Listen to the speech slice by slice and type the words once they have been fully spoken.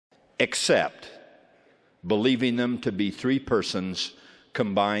except believing them to be three persons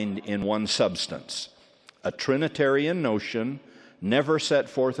combined in one substance, a Trinitarian notion never set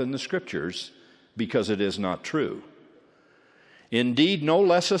forth in the Scriptures because it is not true. Indeed, no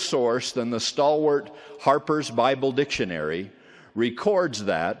less a source than the stalwart Harper's Bible Dictionary records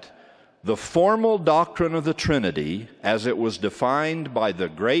that the formal doctrine of the Trinity, as it was defined by the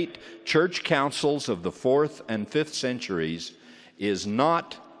great church councils of the 4th and 5th centuries, is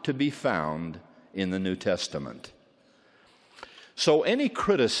not to be found in the New Testament. So any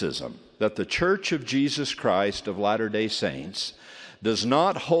criticism that the Church of Jesus Christ of Latter-day Saints does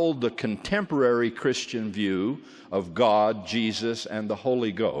not hold the contemporary Christian view of God, Jesus, and the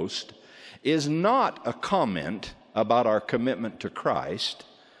Holy Ghost is not a comment about our commitment to Christ,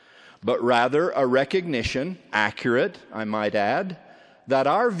 but rather a recognition, accurate, I might add, that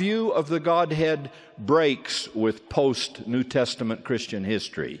our view of the Godhead breaks with post-New Testament Christian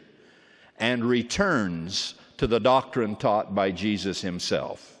history and returns to the doctrine taught by Jesus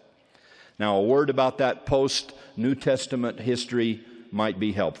himself. Now, a word about that post-New Testament history might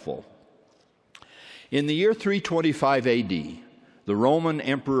be helpful. In the year 325 A.D., the Roman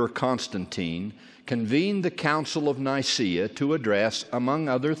Emperor Constantine convened the Council of Nicaea to address, among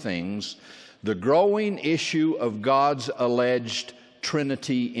other things, the growing issue of God's alleged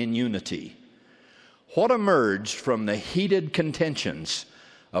Trinity in unity. What emerged from the heated contentions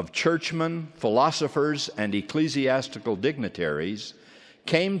of churchmen, philosophers, and ecclesiastical dignitaries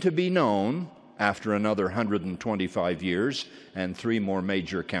came to be known, after another 125 years and 3 more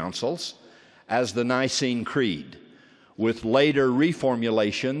major councils, as the Nicene Creed, with later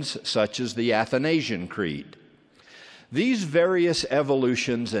reformulations such as the Athanasian Creed. These various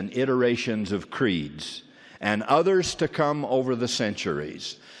evolutions and iterations of creeds, and others to come over the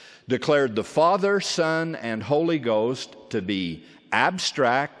centuries, declared the Father, Son, and Holy Ghost to be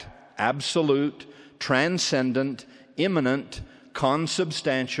abstract, absolute, transcendent, immanent,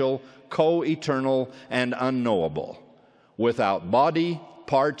 consubstantial, co-eternal, and unknowable, without body,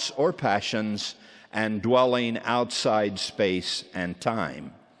 parts, or passions, and dwelling outside space and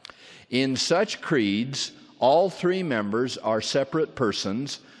time. In such creeds, all 3 members are separate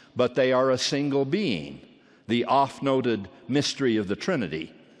persons, but they are a single being, the oft-noted mystery of the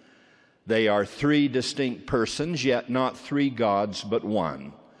Trinity. They are 3 distinct persons, yet not 3 gods, but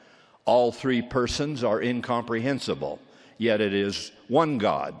one. All 3 persons are incomprehensible, yet it is one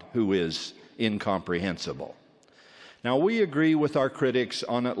God who is incomprehensible. Now, we agree with our critics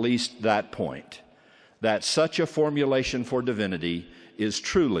on at least that point, that such a formulation for divinity is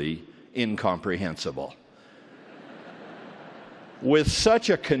truly incomprehensible. With such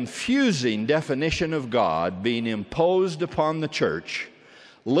a confusing definition of God being imposed upon the church,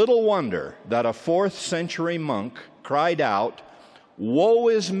 little wonder that a 4th century monk cried out, "Woe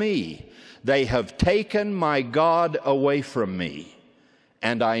is me! They have taken my God away from me,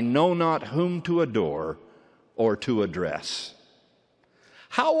 and I know not whom to adore or to address."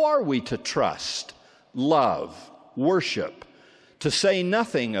 How are we to trust, love, worship, to say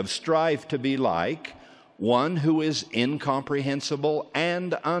nothing of strive to be like one who is incomprehensible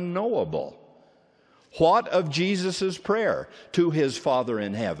and unknowable? What of Jesus' prayer to his Father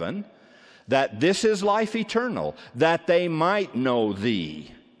in heaven, that this is life eternal, that they might know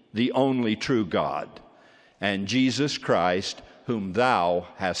thee, the only true God, and Jesus Christ, whom thou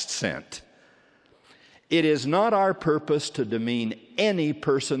hast sent? It is not our purpose to demean any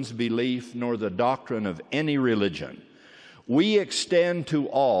person's belief nor the doctrine of any religion. We extend to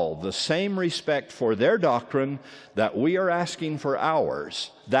all the same respect for their doctrine that we are asking for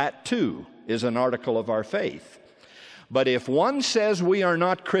ours. That too is an article of our faith. But if one says we are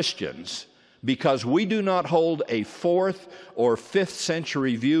not Christians because we do not hold a 4th or 5th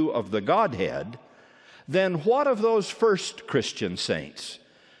century view of the Godhead, then what of those first Christian saints,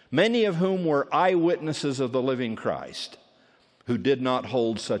 many of whom were eyewitnesses of the living Christ, who did not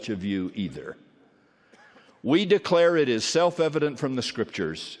hold such a view either? We declare it is self-evident from the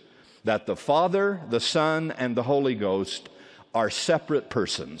Scriptures that the Father, the Son, and the Holy Ghost are separate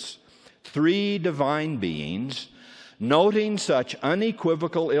persons, 3 divine beings, noting such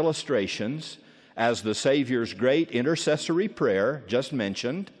unequivocal illustrations as the Savior's great intercessory prayer, just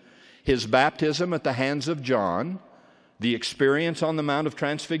mentioned, his baptism at the hands of John, the experience on the Mount of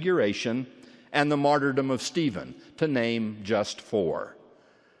Transfiguration, and the martyrdom of Stephen, to name just 4.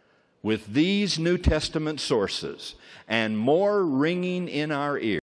 With these New Testament sources and more ringing in our ears,